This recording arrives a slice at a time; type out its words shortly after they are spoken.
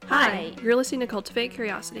Hi, you're listening to Cultivate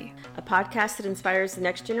Curiosity, a podcast that inspires the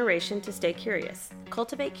next generation to stay curious.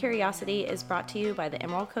 Cultivate Curiosity is brought to you by the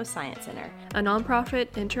Emerald Coast Science Center, a nonprofit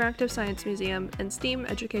interactive science museum and STEAM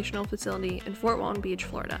educational facility in Fort Walton Beach,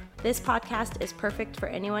 Florida. This podcast is perfect for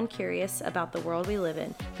anyone curious about the world we live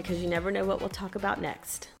in because you never know what we'll talk about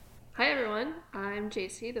next. Hi everyone, I'm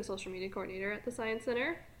JC, the social media coordinator at the Science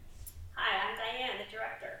Center. Hi, I'm Diane, the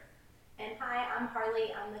director. And hi, I'm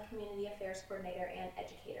Harley. I'm the Community Affairs Coordinator and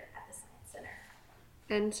Educator at the Science Center.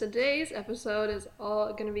 And today's episode is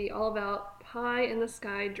going to be all about pie in the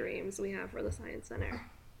sky dreams we have for the Science Center.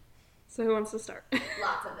 So who wants to start?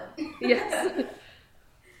 Lots of them. Yes.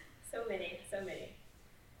 So many.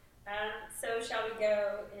 So shall we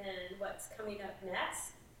go in what's coming up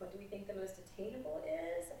next? What do we think the most attainable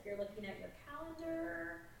is? If you're looking at your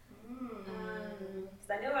calendar.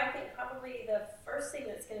 Because I think probably the first thing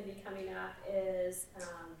that's going to be coming up is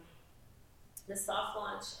the soft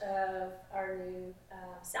launch of our new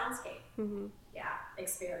Soundscape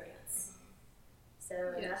experience.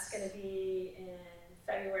 So that's going to be in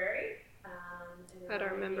February. At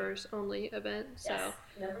our members only event. Yes,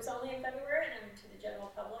 members only in February and then to the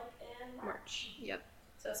general public in March. Yep.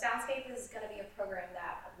 So Soundscape is going to be a program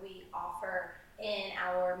that we offer in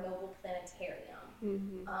our mobile planetarium.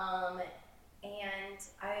 Mm-hmm.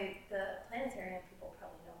 The planetarium people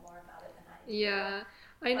probably know more about it than I do. Yeah,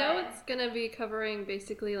 I know it's going to be covering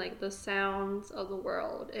basically like the sounds of the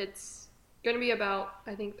world. It's going to be about,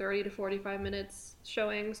 I think, 30 to 45 minutes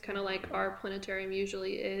showings, kind of like our planetarium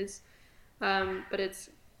usually is. But it's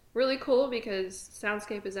really cool because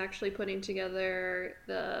Soundscape is actually putting together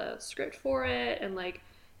the script for it, and like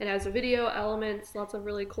it has a video elements, lots of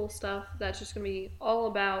really cool stuff that's just going to be all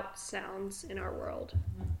about sounds in our world.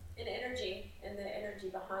 And energy, and the energy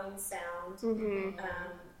behind sound. Mm-hmm.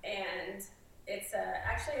 And it's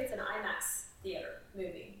an IMAX theater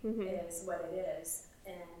movie, is what it is.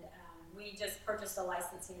 And we just purchased a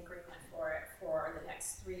licensing agreement for it for the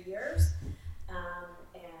next 3 years.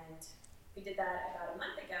 And we did that about a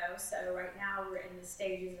month ago. So right now we're in the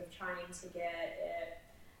stages of trying to get it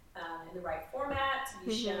in the right format to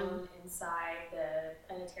be shown inside the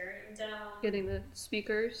planetarium dome. Getting the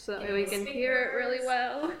speakers so that we can hear it really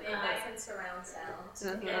well. Nice and surround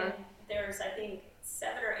sound. And there's, I think,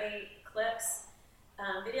 7 or 8 clips,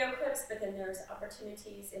 video clips, but then there's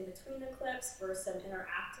opportunities in between the clips for some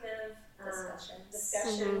interactive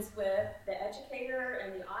discussions with the educator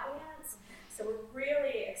and the audience. So we're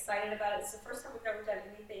really excited about it. It's the first time we've ever done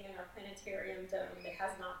anything in our planetarium dome that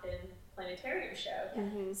has not been planetarium show.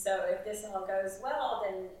 Mm-hmm. So if this all goes well,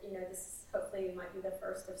 then this hopefully might be the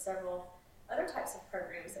first of several other types of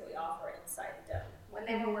programs that we offer inside the dome. When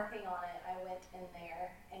they were working on it, I went in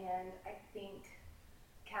there, and I think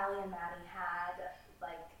Callie and Maddie had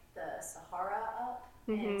like the Sahara up,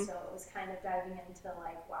 and so it was kind of diving into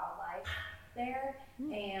like wildlife there,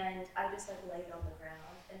 and I just like laid on the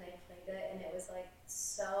ground and they played it, and it was like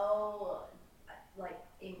so like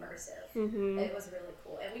immersive. It was really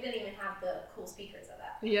cool, and we didn't even have the cool speakers of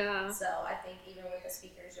that. Yeah. So I think even with the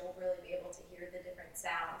speakers, you'll really be able to hear the different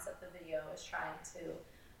sounds that the video is trying to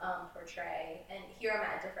portray, and hear them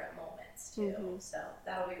at different moments too. So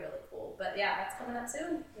that'll be really cool. But yeah, that's coming up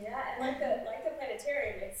soon. Yeah, and like the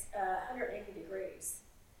planetarium, it's 180 degrees.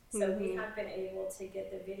 So we have been able to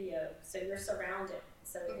get the video, so you're surrounded.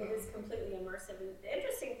 So it is completely immersive. And the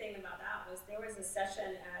interesting thing about that was there was a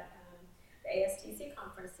session at the ASTC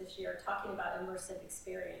conference this year talking about immersive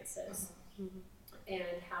experiences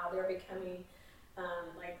and how they're becoming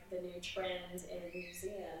like the new trend in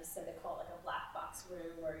museums. So they call it like a black box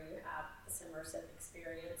room where you have this immersive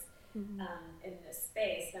experience in this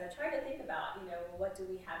space. And I tried to think about, what do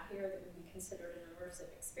we have here that would be considered an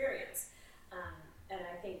immersive experience? And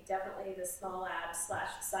I think definitely the small lab /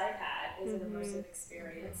 SciPad is an immersive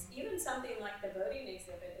experience. Even something like the boating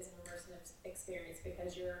exhibit is an immersive experience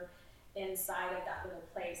because you're inside of that little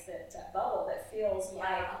place, that bubble that feels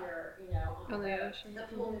like you're, on the ocean.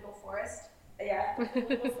 The Pool Noodle Forest. Yeah, Pool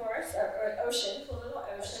Noodle Forest or ocean, Pool Noodle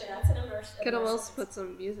Ocean. That's an immersive. Could almost put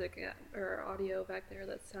some music or audio back there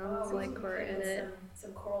that sounds like we're in it.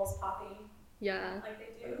 Some corals popping. Yeah. Like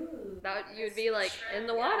they do. That you'd be like in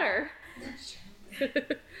the water.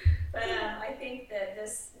 But I think that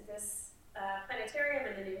this planetarium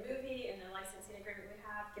and the new movie and the licensing agreement we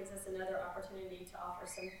have gives us another opportunity to offer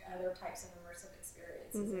some other types of immersive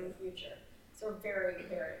experiences in the future. So we're very,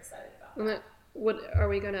 very excited about that. What are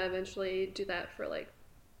we going to eventually do that for like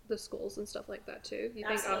the schools and stuff like that too? You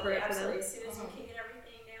think offer it for them? Absolutely. As soon as we can get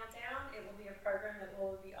everything nailed down, it will be a program that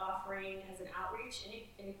we'll be offering as an outreach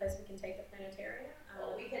any place we can take the planetarium.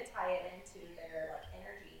 Well, we could tie it into their like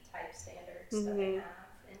energy type standards that they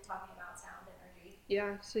have and talking about sound energy.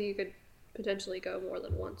 Yeah, so you could potentially go more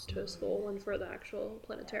than once to a school, one for the actual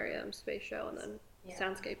planetarium, space show, and then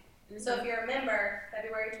soundscape. So if you're a member,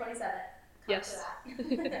 February 27th, come Yes.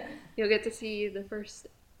 to that. You'll get to see the first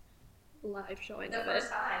live showing The of first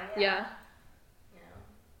it. time, Yeah.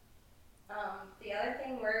 The other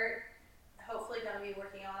thing we're hopefully going to be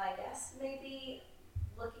working on, I guess, maybe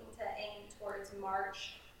looking to aim towards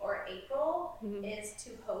March or April, is to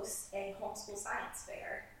host a homeschool science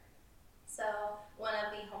fair. So one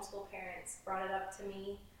of the homeschool parents brought it up to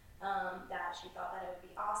me, that she thought that it would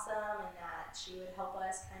be awesome and that she would help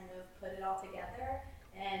us kind of put it all together.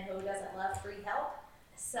 And who doesn't love free help?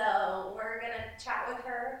 So we're going to chat with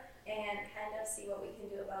her and kind of see what we can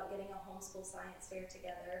do about getting a homeschool science fair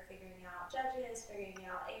together, figuring out judges, figuring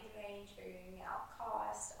out age range, figuring out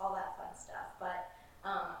cost, all that fun stuff. But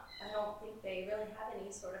I don't think they really have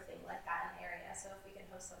any sort of thing like that in the area. So if we can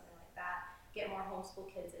host something like that, get more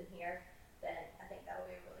homeschool kids in here, then I think that'll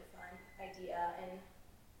be a really fun idea and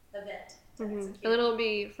event to execute. And it'll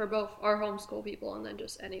be for both our homeschool people and then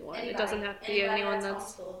just anyone. It doesn't have to be anyone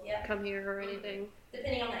that's homeschooled, come here or anything.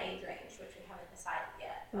 Depending on the age range, which we haven't decided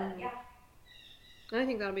yet. But yeah. I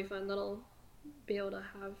think that'll be fun. That'll be able to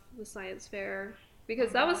have the science fair,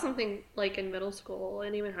 because that was something like in middle school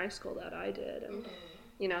and even high school that I did, and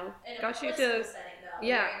you know, got you to setting, though,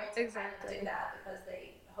 yeah, to exactly. kind of do that because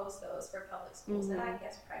they host those for public schools and I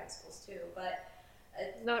guess private schools too. But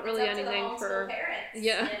not really it's up anything to the for parents,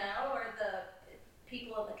 yeah, you know, or the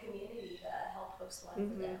people in the community to help host one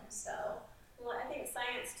for them. So. Well, I think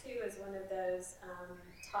science too is one of those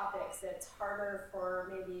topics that's harder for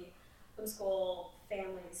maybe homeschool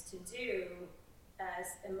families to do as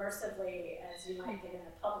immersively as you might get in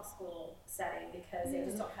a public school setting, because they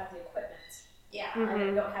just don't have the equipment. Yeah. And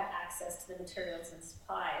they don't have access to the materials and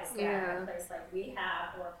supplies that a place like we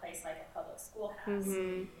have or a place like a public school has.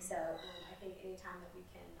 So I think anytime that we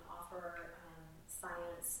can offer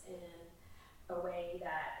science in a way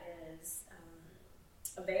that is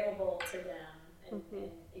available to them, and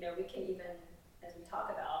you know, we can even, as we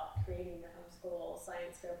talk about creating the homeschool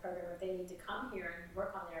science fair program, if they need to come here and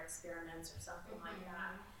work on their experiments or something like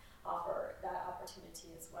that, offer that opportunity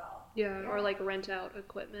as well. Yeah, or like rent out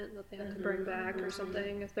equipment that they have to bring back or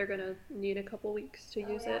something if they're gonna need a couple weeks to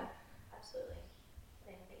use it. Absolutely.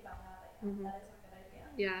 I didn't think about that, but that is a good idea.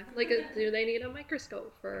 Yeah, like do they need a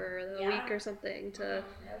microscope for the week or something to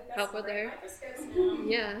help with their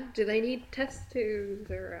do they need test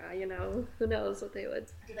tubes, or you know, who knows what they would.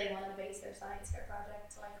 Do they want to base their science fair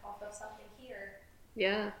project like off of something here?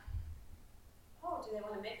 Yeah. Oh, do they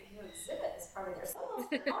want to make a new exhibit as part of their science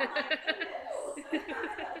fair? Oh my goodness.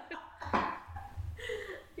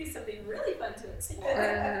 Be something really fun to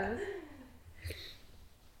explore.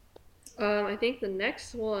 I think the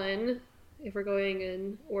next one, if we're going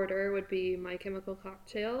in order, would be My Chemical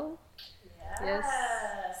Cocktail. Yes.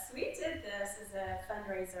 We did this as a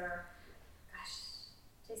fundraiser. Gosh,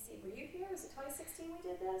 JC, were you here? Was it 2016 we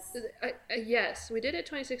did this? Yes, we did it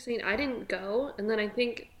 2016. I didn't go, and then I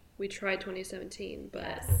think we tried 2017,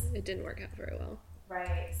 but it didn't work out very well.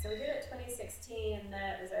 Right. So we did it 2016, and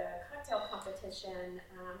then it was a cocktail competition.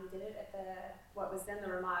 We did it at what was then the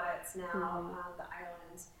Ramada. It's now the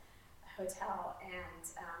Island Hotel, and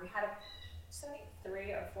we had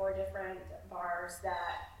 3 or 4 different bars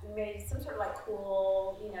that made some sort of like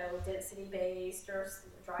cool, you know, density based or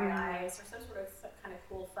dry ice or some sort of kind of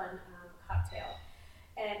cool, fun cocktail.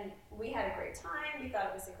 And we had a great time. We thought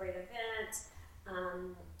it was a great event.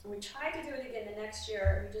 We tried to do it again the next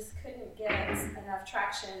year. We just couldn't get enough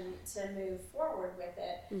traction to move forward with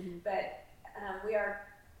it. But we are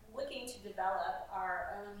looking to develop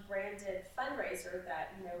our own branded fundraiser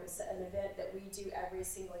that, you know, is an event that we do every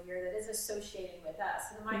single year that is associated with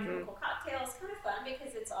us. And the My Chemical Cocktail is kind of fun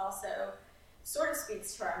because it's also sort of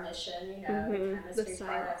speaks to our mission, you know, the chemistry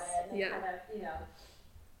part of it, and kind of, you know.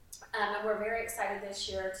 And we're very excited this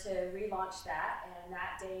year to relaunch that, and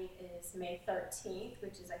that date is May 13th,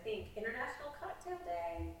 which is, I think, International Cocktail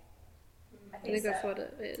Day. I think that's what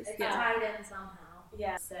it is. It's tied in somehow.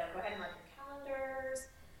 Yeah, so go ahead and mark your calendars.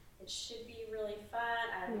 It should be really fun.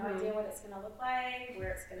 I have no idea what it's going to look like,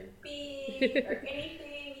 where it's going to be, or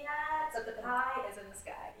anything yet. But the pie is in the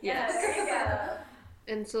sky. Yes. There you go.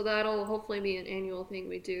 And so that'll hopefully be an annual thing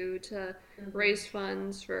we do to raise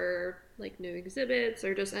funds for like new exhibits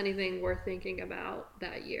or just anything we're thinking about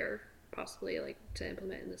that year, possibly like to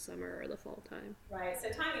implement in the summer or the fall time. Right. So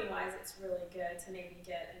timing wise, it's really good to maybe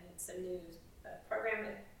get some new program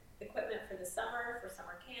equipment for the summer, for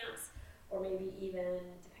summer camps, or maybe even,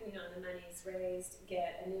 depending on the monies raised,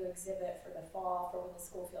 get a new exhibit for the fall for when the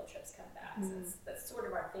school field trips come back. So that's sort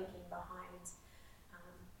of our thinking behind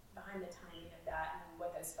behind the timing of that and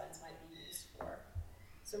what those funds might be used for.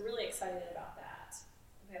 So really excited about that.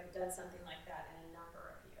 We haven't done something like that in a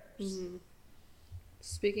number of years. Mm-hmm.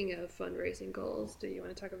 Speaking of fundraising goals, do you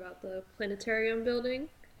want to talk about the planetarium building?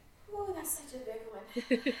 Oh, that's such a big one.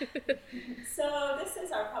 So this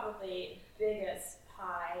is our probably biggest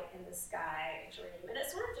pie in the sky dream, and it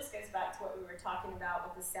sort of just goes back to what we were talking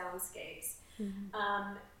about with the soundscapes.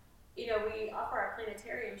 Mm-hmm. We offer our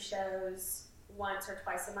planetarium shows once or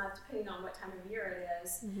twice a month, depending on what time of year it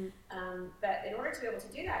is. Mm-hmm. But in order to be able to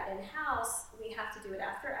do that in-house, we have to do it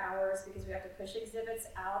after hours because we have to push exhibits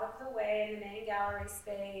out of the way in the main gallery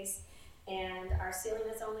space, and our ceiling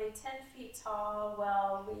is only 10 feet tall.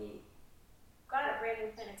 Well, we got a brand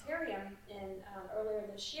new planetarium earlier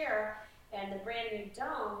this year, and the brand new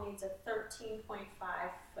dome needs a 13.5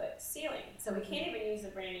 foot ceiling. So we can't even use the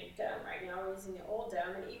brand new dome right now. We're using the old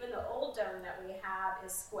dome, and even the old dome that we have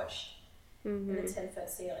is squished in the 10-foot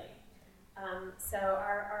ceiling. So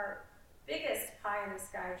our biggest pie in the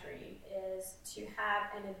sky dream is to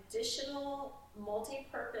have an additional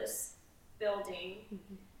multi-purpose building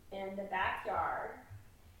in the backyard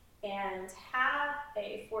and have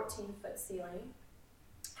a 14-foot ceiling,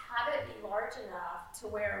 have it be large enough to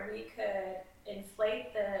where we could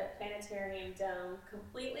inflate the planetarium dome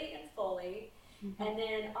completely and fully, and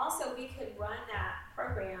then also we could run that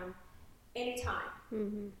program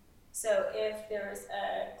anytime. So if there's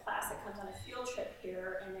a class that comes on a field trip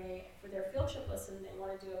here and for their field trip lesson, they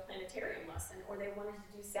want to do a planetarium lesson, or they wanted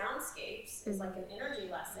to do soundscapes as like an energy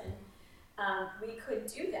lesson, we could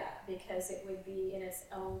do that because it would be in its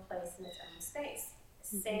own place, in its own space.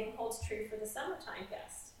 Same holds true for the summertime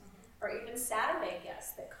guests, or even Saturday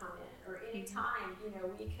guests that come in, or any time,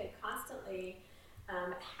 we could constantly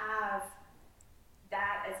have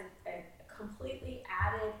that as a completely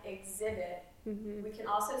added exhibit. We can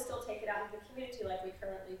also still take it out into the community like we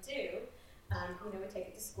currently do. We take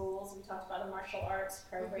it to schools. We talked about the martial arts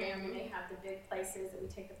program, and they have the big places that we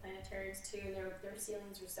take the planetariums to, and their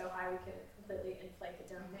ceilings are so high we can completely inflate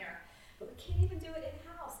the dome there. But we can't even do it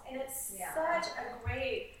in-house, and it's such a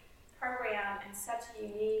great program and such a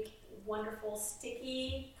unique, wonderful,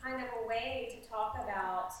 sticky kind of a way to talk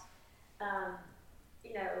about,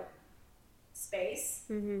 space,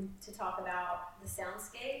 to talk about the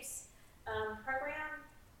soundscapes program,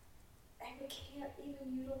 and we can't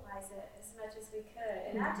even utilize it as much as we could,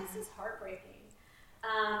 and that just is heartbreaking.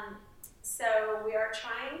 So we are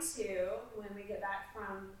trying to, when we get back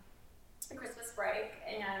from the Christmas break,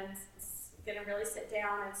 and going to really sit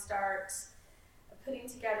down and start putting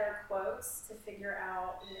together quotes to figure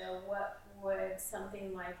out, what would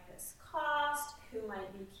something like this cost, who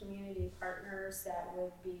might be community partners that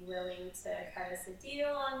would be willing to cut us a deal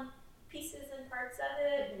on pieces and parts of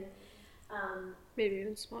it, and maybe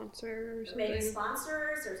even sponsor or something. Maybe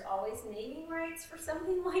sponsors. There's always naming rights for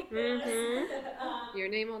something like this. Your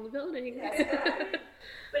name on the building. Yes,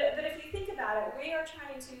 but if you think about it, we're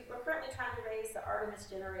currently trying to raise the Artemis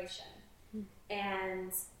generation.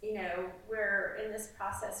 And, we're in this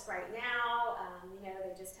process right now.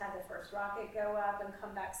 They just had the first rocket go up and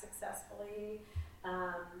come back successfully.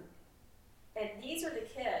 And these are the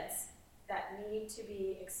kids that need to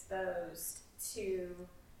be exposed to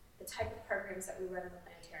the type of programs that we run in the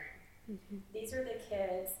planetarium. These are the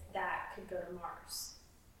kids that could go to Mars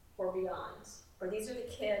or beyond. Or these are the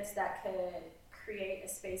kids that could create a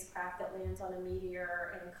spacecraft that lands on a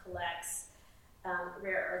meteor and collects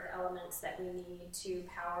rare earth elements that we need to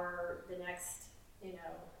power the next,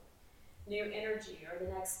 new energy or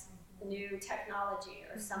the next new technology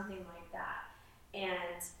or something like that.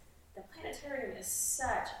 And the planetarium is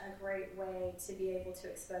such a great way to be able to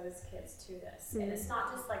expose kids to this. And it's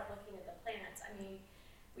not just like looking at the planets. I mean,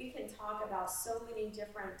 we can talk about so many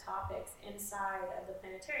different topics inside of the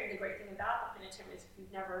planetarium. The great thing about the planetarium is, if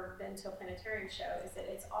you've never been to a planetarium show, is that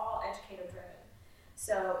it's all educator driven.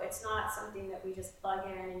 So it's not something that we just plug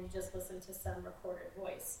in and you just listen to some recorded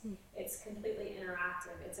voice. It's completely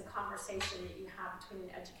interactive. It's a conversation that you have between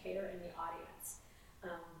an educator and the audience.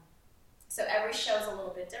 So every show is a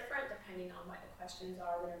little bit different depending on what the questions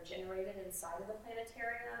are that are generated inside of the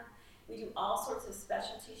planetarium. We do all sorts of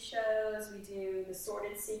specialty shows. We do the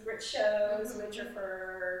Sorted Secret shows, which are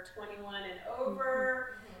for 21 and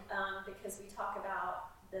over, because we talk about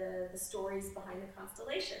the stories behind the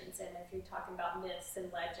constellations. And if you're talking about myths and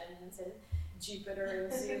legends and Jupiter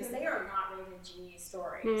and Zeus, they are not rated G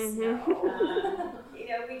stories. We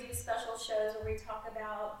do special shows where we talk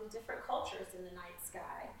about the different cultures in the night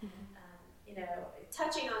sky.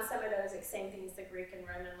 Touching on some of those same things, the Greek and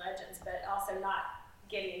Roman legends, but also not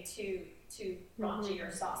getting too raunchy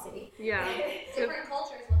or saucy. Yeah. Different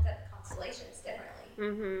cultures looked at the constellations differently.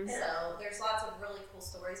 Mm-hmm. So there's lots of really cool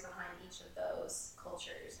stories behind each of those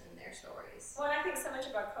cultures and their stories. Well, and I think so much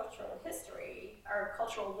of our cultural history, our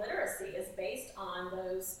cultural literacy is based on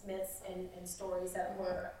those myths and stories that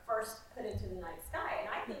were first put into the night sky. And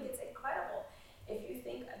I think it's incredible. If you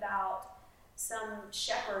think about some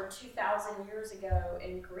shepherd 2,000 years ago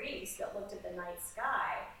in Greece that looked at the night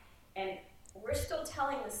sky, and we're still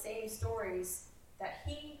telling the same stories that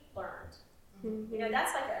he learned. Mm-hmm. You know,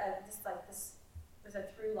 that's like there's a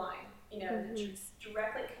through line, you know, that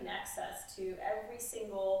directly connects us to every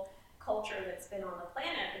single culture that's been on the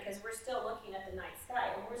planet, because we're still looking at the night sky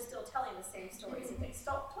and we're still telling the same stories that they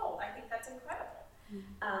still told. I think that's incredible.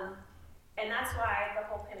 And that's why the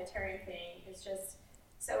whole planetarium thing is just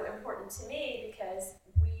so important to me, because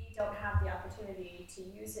we don't have the opportunity to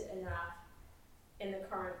use it enough in the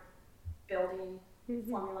current building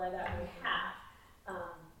formula that we have.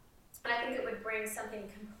 And I think it would bring something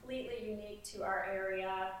completely unique to our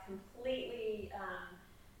area, completely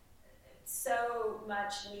so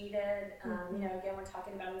much needed. You know, again, we're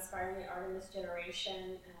talking about inspiring the Artemis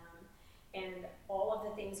generation, and all of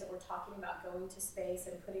the things that we're talking about going to space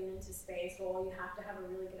and putting into space. Well, you have to have a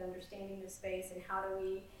really good understanding of space, and how do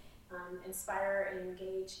we inspire and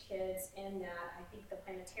engage kids in that. I think the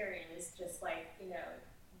planetarium is just like, you know,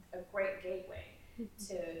 a great gateway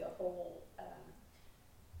to the whole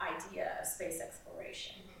idea of space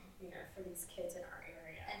exploration, you know, for these kids in our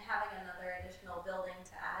area. And having another additional building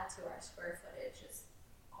to add to our square footage is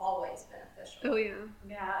always beneficial. Oh yeah.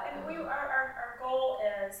 Yeah, and our goal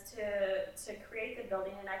is to create the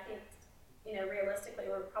building, and I think, you know, realistically,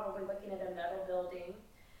 we're probably looking at a metal building,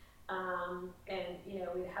 and you know,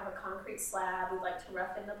 we'd have a concrete slab. We'd like to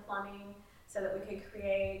rough in the plumbing so that we could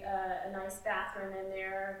create a nice bathroom in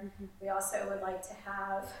there. We also would like to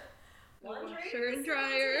have washer and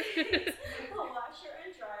dryer. A washer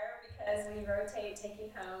and dryer, because we rotate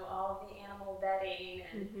taking home all the animal bedding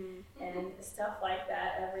and stuff like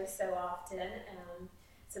that every so often.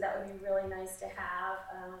 So that would be really nice to have.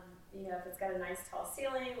 You know, if it's got a nice tall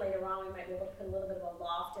ceiling, later on we might be able to put a little bit of a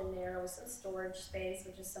loft in there with some storage space,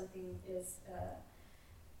 which is something is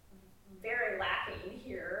very lacking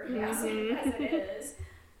here as it is.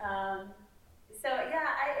 So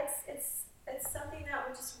yeah, it's something that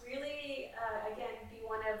would just really, again, be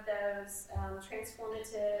one of those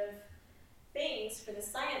transformative things for the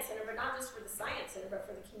Science Center, but not just for the Science Center, but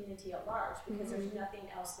for the community at large, because there's nothing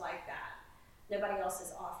else like that. Nobody else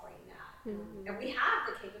is offering that. And we have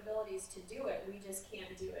the capabilities to do it, we just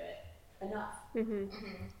can't do it enough.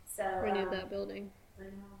 So We need that building. I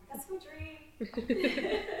know. That's my dream.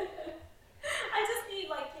 I just need,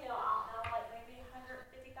 like, you know, I don't know, like maybe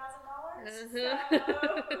 $150,000. So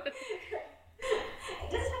it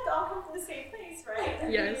doesn't have to all come from the same place, right?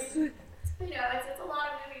 Yes. You know, it's a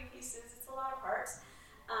lot of moving pieces, it's a lot of parts,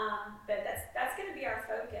 but that's going to be our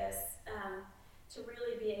focus, to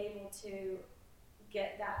really be able to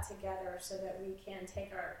get that together so that we can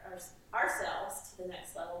take ourselves to the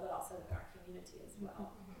next level, but also our community as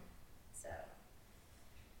well. So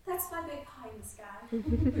that's my big pie in the sky.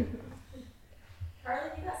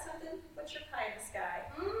 Carly, you got something? What's your pie in the sky?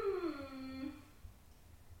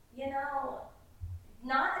 You know,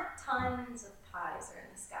 not tons of pies are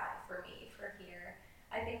in the sky for me for here.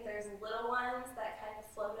 I think there's little ones that kind of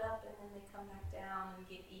float up and then they come back down and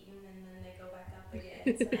get eaten and then they go back up again.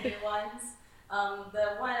 Some new ones.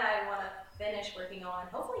 The one I want to finish working on,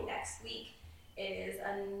 hopefully next week, is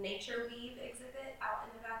a nature weave exhibit out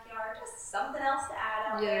in the backyard. Just something else to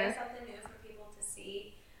add out there, something new for people to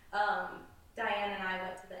see. Diane and I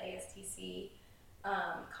went to the ASTC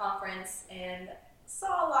conference and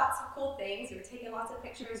saw lots of cool things. We were taking lots of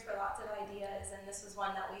pictures for lots of ideas, and this was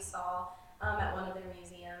one that we saw at one of their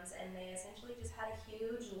museums, and they essentially just had a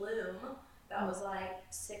huge loom that was like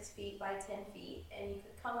 6 feet by 10 feet, and you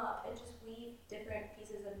could come up and just weave different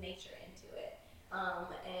pieces of nature into it.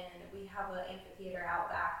 And we have an amphitheater out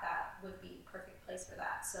back that would be a perfect place for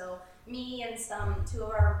that. So me and two of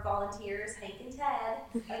our volunteers, Hank and Ted,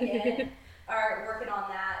 again, are working on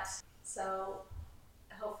that. So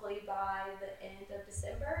hopefully by the end of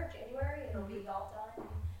December, January, it'll be all done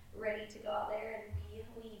and ready to go out there and be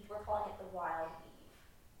weaved. We're calling it the Wild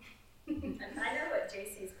Weave. And I know what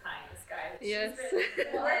JC's pie in the sky is. Yes. She's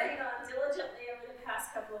been working on diligently over the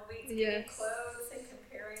past couple of weeks, getting quotes and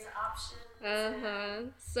comparing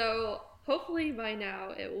options. So hopefully by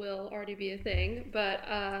now it will already be a thing, but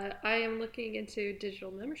I am looking into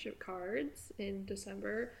digital membership cards in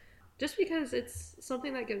December, just because it's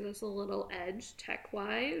something that gives us a little edge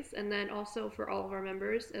tech-wise, and then also for all of our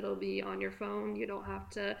members, it'll be on your phone. You don't have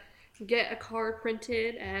to get a card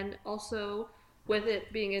printed, and also with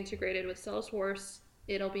it being integrated with Salesforce,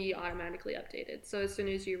 it'll be automatically updated. So as soon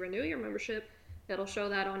as you renew your membership, it'll show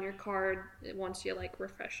that on your card once you like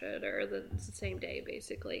refresh it, or the same day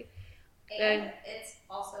basically. And it's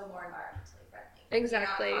also more environmentally friendly.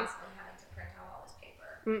 Exactly. You're not constantly having to print out all this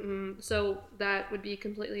paper. So that would be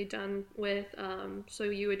completely done with, so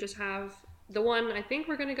you would just have, the one I think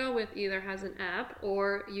we're going to go with either has an app,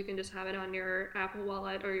 or you can just have it on your Apple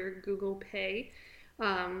Wallet or your Google Pay.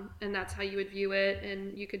 And that's how you would view it,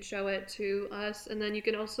 and you could show it to us, and then you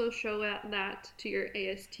can also show that to your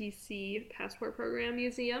ASTC Passport Program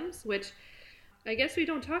museums, which I guess we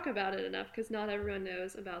don't talk about it enough because not everyone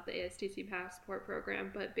knows about the ASTC Passport Program,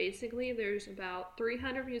 but basically there's about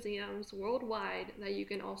 300 museums worldwide that you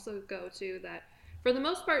can also go to that, for the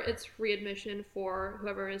most part, it's free admission for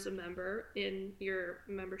whoever is a member in your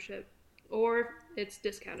membership, or it's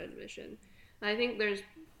discounted admission. I think there's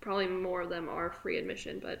probably more of them are free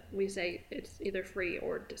admission, but we say it's either free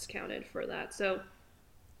or discounted for that. So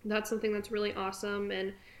that's something that's really awesome,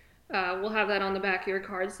 and we'll have that on the back of your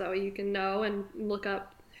card so you can know and look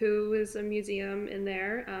up who is a museum in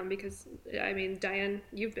there, because, I mean, Diane,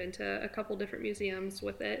 you've been to a couple different museums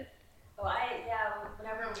with it. Well,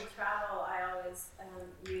 whenever we travel, I always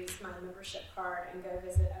use my membership card and go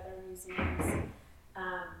visit other museums.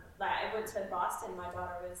 I went to Boston. My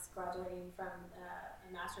daughter was graduating from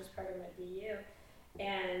a master's program at BU,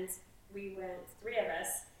 and we went, 3 of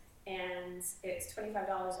us, and it's $25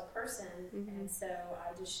 a person, and so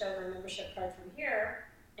I just showed my membership card from here,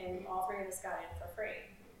 and all 3 of us got in for free.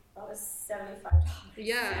 That was $75.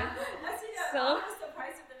 Yeah. That's almost the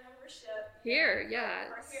price of the membership here. Yeah.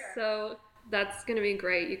 So that's going to be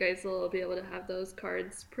great. You guys will be able to have those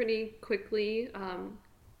cards pretty quickly.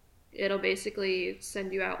 It'll basically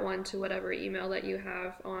send you out one to whatever email that you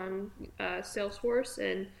have on Salesforce,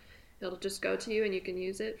 and it'll just go to you, and you can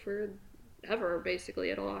use it for ever.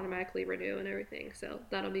 Basically, it'll automatically renew and everything. So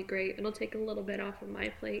that'll be great. It'll take a little bit off of my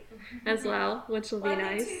plate as well, which will be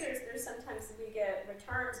nice. I think too, there's sometimes we get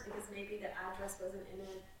returns because maybe the address wasn't in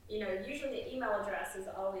it. You know, usually the email address is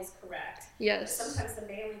always correct. Yes. But sometimes the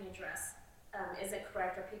mailing address isn't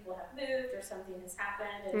correct, or people have moved, or something has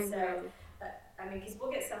happened, and so. I mean, because we'll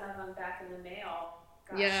get some of them back in the mail,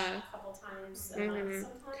 a couple times a month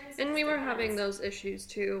sometimes. And we were having those issues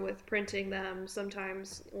too with printing them.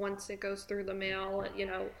 Sometimes once it goes through the mail, you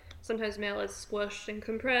know, sometimes mail is squished and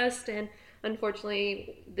compressed, and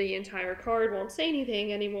unfortunately the entire card won't say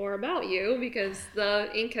anything anymore about you because the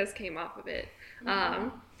ink has came off of it.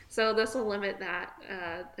 So this will limit that,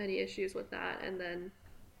 any issues with that, and then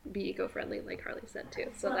be eco-friendly, like Harley said too.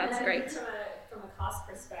 So that's great. From a cost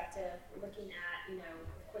perspective, looking at, you know,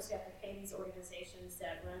 of course we have to pay these organizations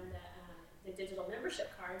that run the digital membership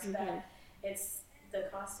cards, but the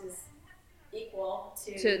cost is equal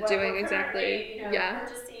to what doing we're exactly, you know,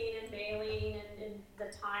 purchasing and mailing and the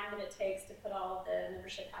time that it takes to put all of the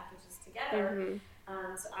membership packages together.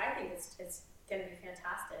 So I think it's going to be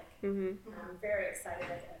fantastic. I'm very excited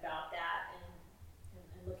about that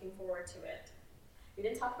and looking forward to it. We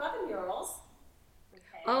didn't talk about the murals.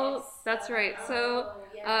 Okay, oh, that's right. So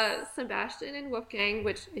Sebastian and Wolfgang,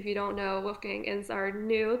 which if you don't know, Wolfgang is our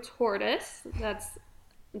new tortoise. That's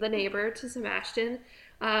the neighbor to Sebastian.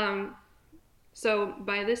 So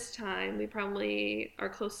by this time, we probably are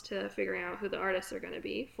close to figuring out who the artists are going to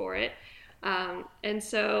be for it. And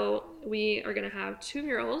so we are going to have 2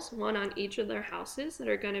 murals, one on each of their houses, that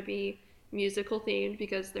are going to be musical themed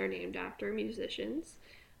because they're named after musicians.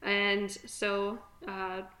 And so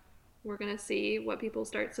we're going to see what people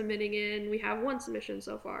start submitting in. We have 1 submission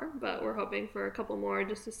so far, but we're hoping for a couple more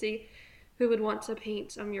just to see who would want to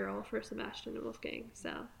paint a mural for Sebastian and Wolfgang.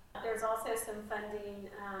 So there's also some funding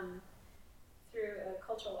through a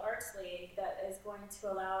Cultural Arts League that is going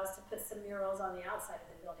to allow us to put some murals on the outside of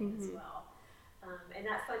the building as well. And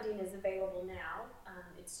that funding is available now.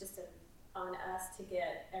 It's just on us to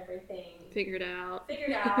get everything figured out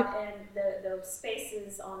and the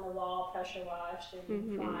spaces on the wall pressure washed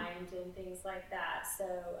and primed and things like that. So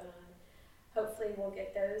hopefully we'll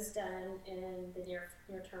get those done in the near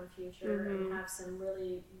term future and have some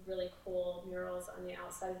really, really cool murals on the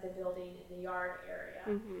outside of the building in the yard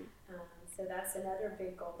area. So that's another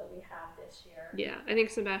big goal that we have this year. Yeah, I think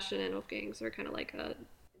Sebastian and Wolfgang's are kind of like a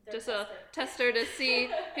tester to see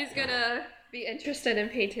who's gonna be interested in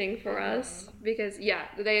painting for us, because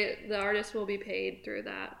the artist will be paid through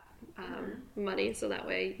that money, so that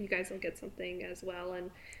way you guys will get something as well,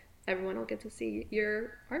 and everyone will get to see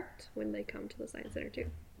your art when they come to the Science Center too.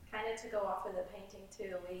 Kind of to go off with the painting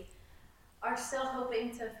too, are still hoping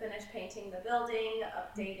to finish painting the building,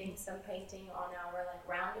 updating some painting on our like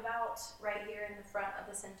roundabout right here in the front of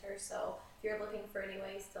the center. So if you're looking for any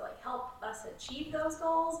ways to like help us achieve those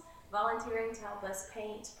goals, volunteering to help us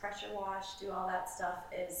paint, pressure wash, do all that stuff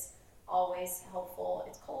is always helpful.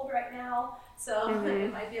 It's cold right now, so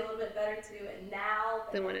it might be a little bit better to do it now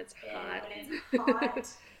than when it's hot.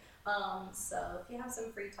 So if you have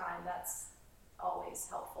some free time, that's always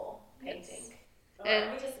helpful, painting. Yes.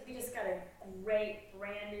 And we just got a great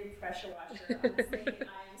brand new pressure washer. Honestly, I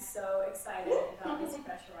am so excited about this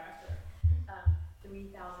pressure washer.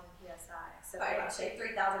 3,000 psi. So I would say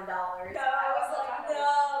 $3,000. No, I was like,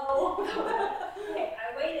 no. Hey, I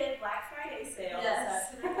waited Black Friday sale.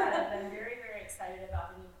 Yes. So I've been very, very excited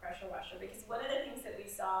about the new pressure washer because one of the things that we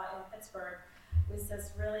saw in Pittsburgh was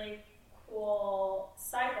this really cool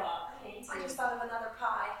sidewalk painting. I just thought of another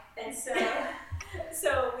pie. And so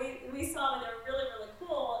we saw them, and they were really, really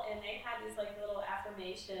cool, and they had these like little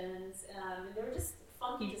affirmations, and they were just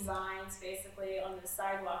funky designs basically on the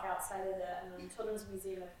sidewalk outside of the Children's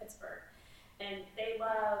Museum of Pittsburgh. And they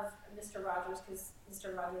love Mr. Rogers because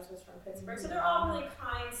Mr. Rogers was from Pittsburgh. So they're all really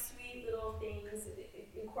kind, sweet little things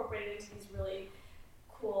incorporated into these really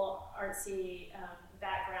cool, artsy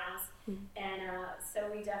backgrounds. And so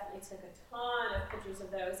we definitely took a ton of pictures of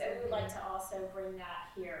those. And we would like to also bring that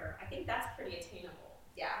here. I think that's pretty attainable.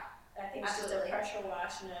 Yeah. I think it's just a pressure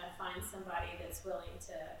wash and find somebody that's willing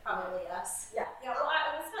to. Probably us. Yeah. Well,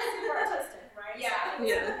 it's not super artistic, right? Yeah.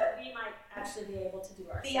 So that we might actually be able to do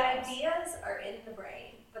ourselves. The ideas are in the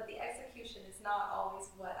brain, but the execution is not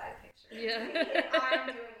always what I picture. Yeah. I'm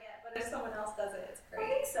doing it, but if someone else does it, it's I great.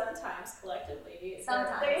 think sometimes collectively, they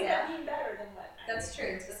Sometimes, end up being better than what. That's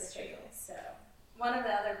true. So. One of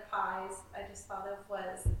the other pies I just thought of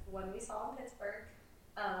was one we saw in Pittsburgh,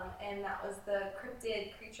 and that was the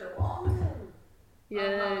cryptid creature walk.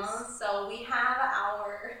 Yes. So we have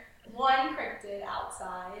our one cryptid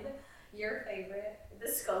outside, your favorite,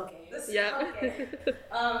 The skull game. So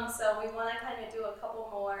we want to kind of do a couple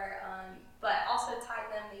more, but also tie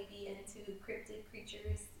them maybe into cryptid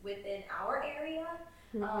creatures within our area.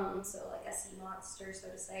 So like a sea monster, so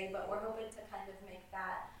to say. But we're hoping to kind of make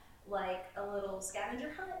that like a little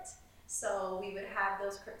scavenger hunt. So we would have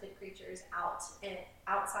those cryptid creatures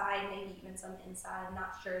outside, maybe even some inside,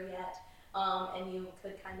 not sure yet. And you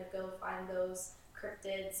could kind of go find those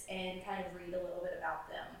cryptids and kind of read a little bit about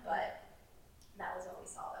them. But that was what we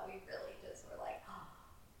saw, that we really just were like, oh,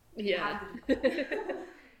 yeah.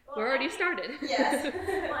 We're already started. Yes.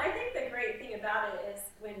 Well, I think the great thing about it is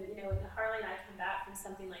when Harley and I come back from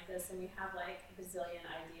something like this and we have like a bazillion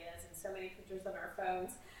ideas and so many pictures on our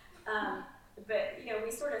phones. But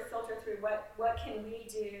we sort of filter through what can we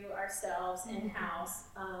do ourselves in-house.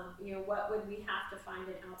 What would we have to find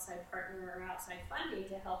an outside partner or outside funding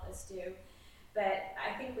to help us do? But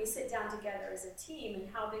I think we sit down together as a team, and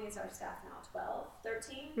how big is our staff now? 12,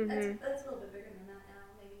 13? That's a little bit bigger than that now,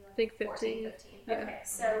 maybe like I think 14, 15. Yeah. Okay,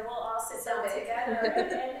 so we'll all sit down together, and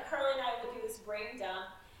then Harley and I will do this brain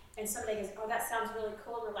dump, and somebody goes, oh, that sounds really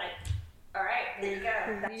cool, and we're like, all right, there you go.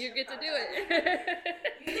 You get to do it.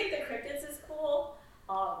 You think the cryptids is cool?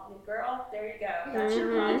 Oh, girl, there you go. That's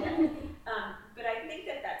your project. But I think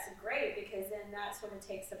that's great because then that sort of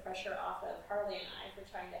takes the pressure off of Harley and I for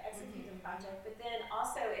trying to execute the project. But then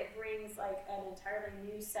also it brings like an entirely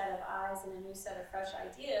new set of eyes and a new set of fresh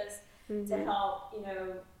ideas to help,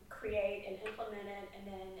 create and implement it. And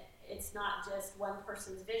then it's not just one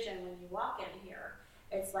person's vision when you walk in here.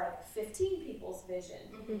 It's like 15 people's vision.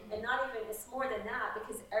 And not even, it's more than that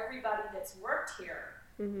because everybody that's worked here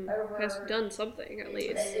has done something at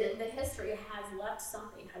least. The history has left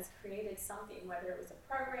something, has created something, whether it was a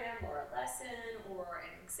program or a lesson or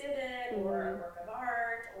an exhibit or a work of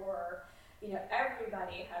art or,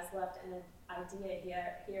 everybody has left an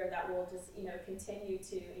idea here that will just, continue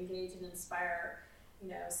to engage and inspire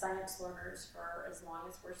science learners for as long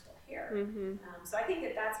as we're still here. So I think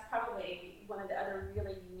that's probably one of the other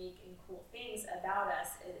really unique and cool things about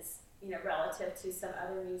us is, relative to some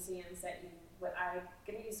other museums that what I'm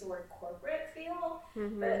going to use the word corporate feel,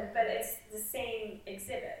 but it's the same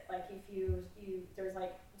exhibit. Like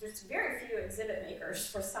there's very few exhibit makers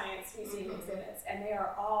for science museum exhibits, and they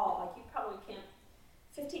are all, like you probably can't,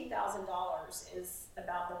 $15,000 is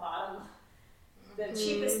about the bottom. The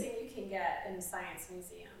cheapest thing you can get in a science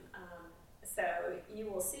museum. So you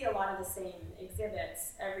will see a lot of the same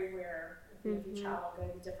exhibits everywhere. If you travel, go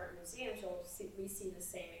to different museums, we see the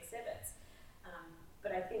same exhibits.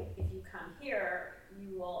 But I think if you come here,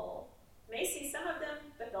 you may see some of them,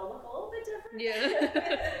 but they'll look a little bit different.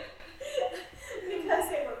 Yeah. Because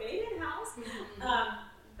they were made in-house.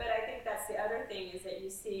 But I think that's the other thing is that you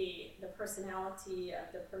see the personality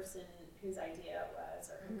of the person whose idea it was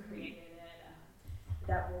or who created it,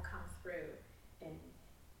 that will come through. And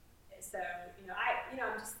so,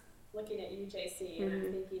 I'm just looking at you, JC, and I'm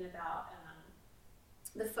thinking about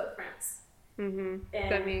the footprints.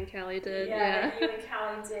 That me and Callie did. That you and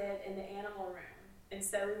Callie did in the animal room. And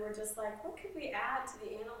so we were just like, what could we add to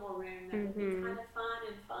the animal room that would be kind of fun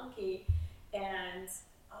and funky? And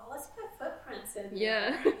let's put footprints in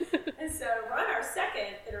there. And so we're on our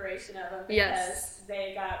second iteration of them because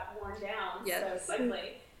they got worn down so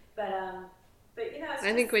quickly. But it's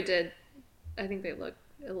I think we did. I think they look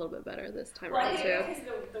a little bit better this time around too. Because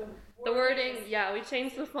the wording, we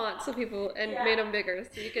changed the font so people made them bigger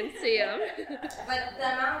so you can see them. But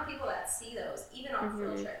the amount of people that see those, even on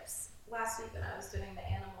field trips. Last week when I was doing the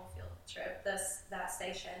animal field trip, that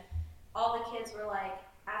station, all the kids were like,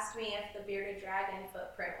 asked me if the bearded dragon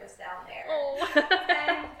footprint was down there.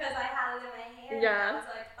 And because I had it in my hand, I was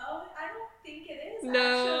like, I don't think it is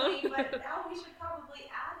actually, but now we should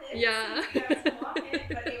probably add it. Since you guys want it.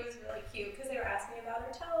 But it was really cute because they were asking me about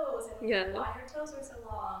her toes and why her toes were so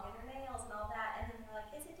long and her nails and all that. And then they're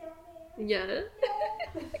like, is it down there?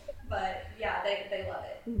 But they love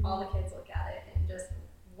it. All the kids look at it and just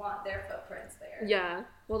want their footprints there.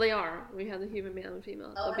 Well, they are. We have the human male and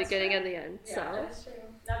female at the beginning and the end. That's true.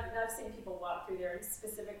 I've seen people walk through there and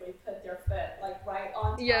specifically put their foot like right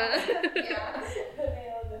on top the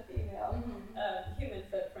male and the female human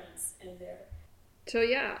footprints in there. So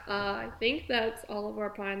I think that's all of our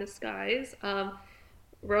pie in the skies.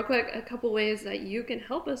 Real quick, a couple ways that you can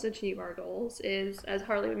help us achieve our goals is, as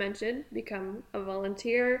Harley mentioned, become a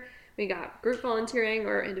volunteer. We got group volunteering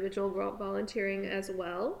or individual volunteering as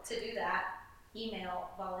well. To do that,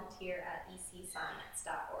 email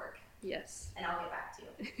volunteer@ecscience.org. Yes. And I'll get back to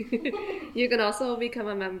you. You can also become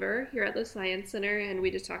a member here at the Science Center, and we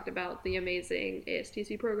just talked about the amazing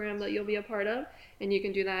ASTC program that you'll be a part of, and you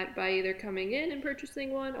can do that by either coming in and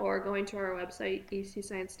purchasing one or going to our website,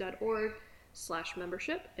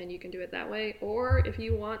 ecscience.org/membership, and you can do it that way. Or if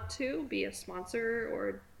you want to be a sponsor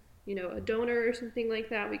or a donor or something like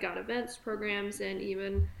that, we got events, programs, and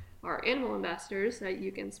even our animal ambassadors that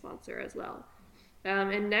you can sponsor as well.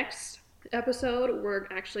 And next episode, we're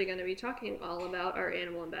actually going to be talking all about our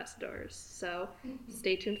animal ambassadors. So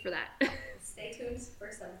stay tuned for that. Stay tuned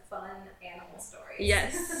for some fun animal stories.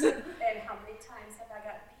 Yes. And how many times have I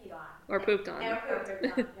got peed on? Or pooped on.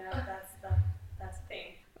 That's the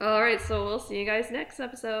thing. All right, so we'll see you guys next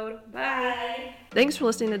episode. Bye. Thanks for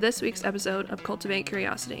listening to this week's episode of Cultivate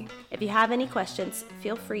Curiosity. If you have any questions,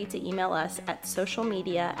 feel free to email us at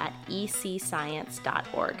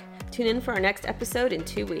socialmedia@ecscience.org. Tune in for our next episode in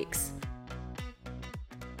 2 weeks.